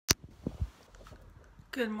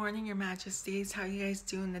Good morning, Your Majesties. How you guys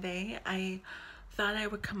doing today? I thought I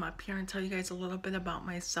would come up here and tell you guys a little bit about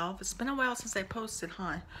myself. It's been a while since I posted,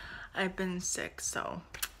 huh? I've been sick, so,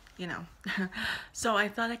 you know. So I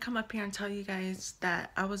thought I'd come up here and tell you guys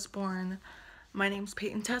that I was born. My name's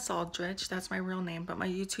Peyton Tess Aldrich. That's my real name, but my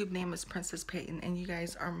YouTube name is Princess Peyton, and you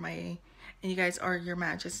guys are Your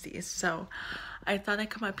Majesties. So I thought I'd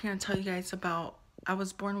come up here and tell you guys about I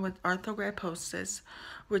was born with arthrogryposis,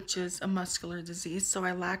 which is a muscular disease. So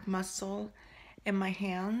I lack muscle in my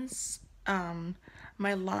hands,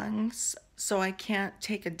 my lungs, so I can't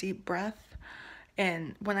take a deep breath.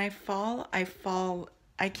 And when I fall,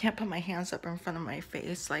 I can't put my hands up in front of my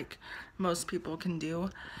face like most people can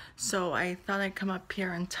do. So I thought I'd come up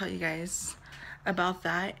here and tell you guys about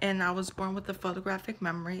that. And I was born with a photographic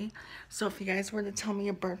memory, so if you guys were to tell me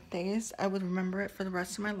your birthdays, I would remember it for the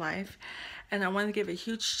rest of my life. And I want to give a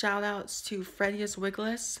huge shout outs to Fredius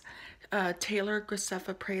Wiglis, Taylor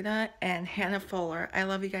Grisefa Prada, and Hannah Fuller. I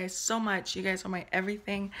love you guys so much. You guys are my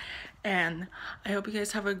everything, and I hope you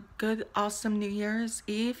guys have a good, awesome New Year's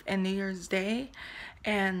Eve and New Year's Day,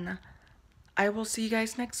 and I will see you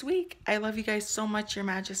guys next week. I love you guys so much, Your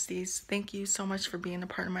Majesties. Thank you so much for being a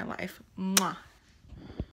part of my life. Mwah.